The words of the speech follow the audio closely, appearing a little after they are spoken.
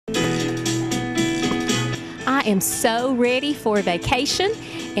I am so ready for a vacation,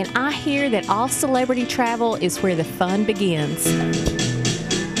 and I hear that All Celebrity Travel is where the fun begins.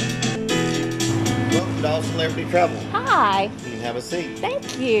 Welcome to All Celebrity Travel. Hi. You can have a seat.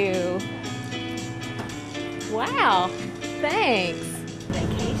 Thank you. Wow. Thanks.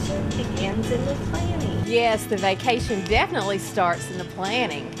 Vacation begins in the planning. Yes, the vacation definitely starts in the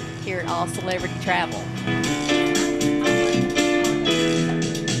planning here at All Celebrity Travel.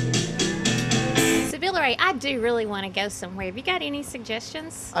 So, Villeray, I do really want to go somewhere. Have you got any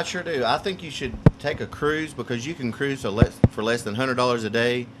suggestions? I sure do. I think you should take a cruise, because you can cruise for less than $100 a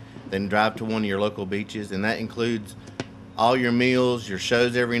day, then drive to one of your local beaches, and that includes all your meals, your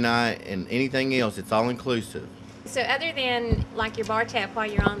shows every night, and anything else. It's all inclusive. So other than like your bar tab while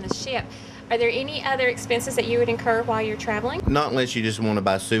you're on the ship, are there any other expenses that you would incur while you're traveling? Not unless you just want to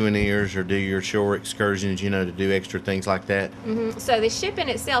buy souvenirs or do your shore excursions, you know, to do extra things like that. Mm-hmm. So the ship in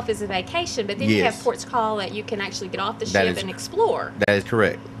itself is a vacation, but then you have ports call that you can actually get off the ship and explore. That is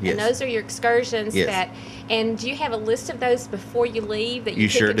correct, yes. And those are your excursions and do you have a list of those before you leave that you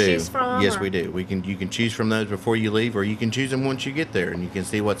pick and choose from? Yes, we do. You can choose from those before you leave, or you can choose them once you get there and you can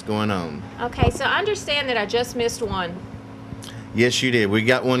see what's going on. Okay, so I understand that I just missed one. Yes, you did. We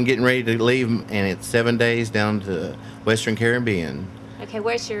got one getting ready to leave, and it's 7 days down to Western Caribbean. Okay,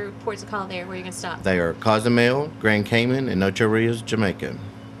 where's your ports of call there? Where are you going to stop? They are Cozumel, Grand Cayman, and Ocho Rios, Jamaica.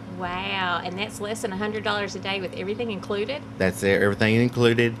 Wow, and that's less than $100 a day with everything included? That's everything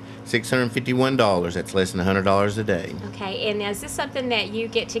included, $651. That's less than $100 a day. Okay, and now is this something that you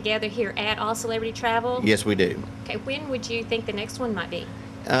get together here at All Celebrity Travel? Yes, we do. Okay, when would you think the next one might be?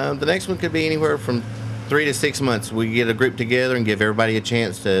 The next one could be anywhere from 3 to 6 months. We get a group together and give everybody a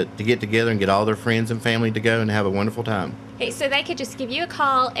chance to get together and get all their friends and family to go and have a wonderful time. Okay, so they could just give you a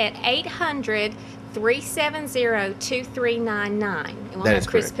call at 800-370-2399. And we'll have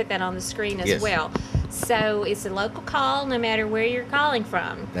Chris put that on the screen as well. So it's a local call no matter where you're calling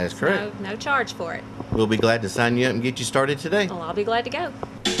from. That's correct. No charge for it. We'll be glad to sign you up and get you started today. Well, I'll be glad to go.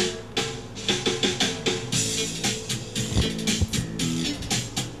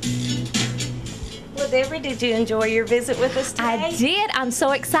 Deborah, did you enjoy your visit with us today? I did. I'm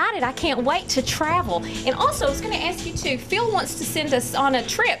so excited. I can't wait to travel. And also, I was going to ask you too, Phil wants to send us on a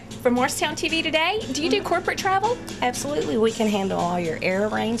trip for Morristown TV Today. Do you do corporate travel? Absolutely. We can handle all your air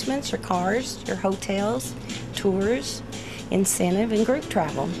arrangements, your cars, your hotels, tours, incentive, and group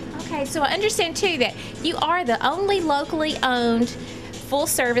travel. Okay, so I understand too that you are the only locally owned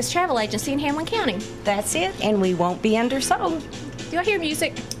full-service travel agency in Hamlin County. That's it, and we won't be undersold. Do I hear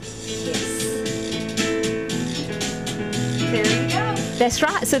music? Yes. There you go. That's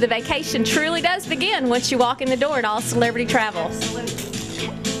right. So the vacation truly does begin once you walk in the door at All Celebrity Travel.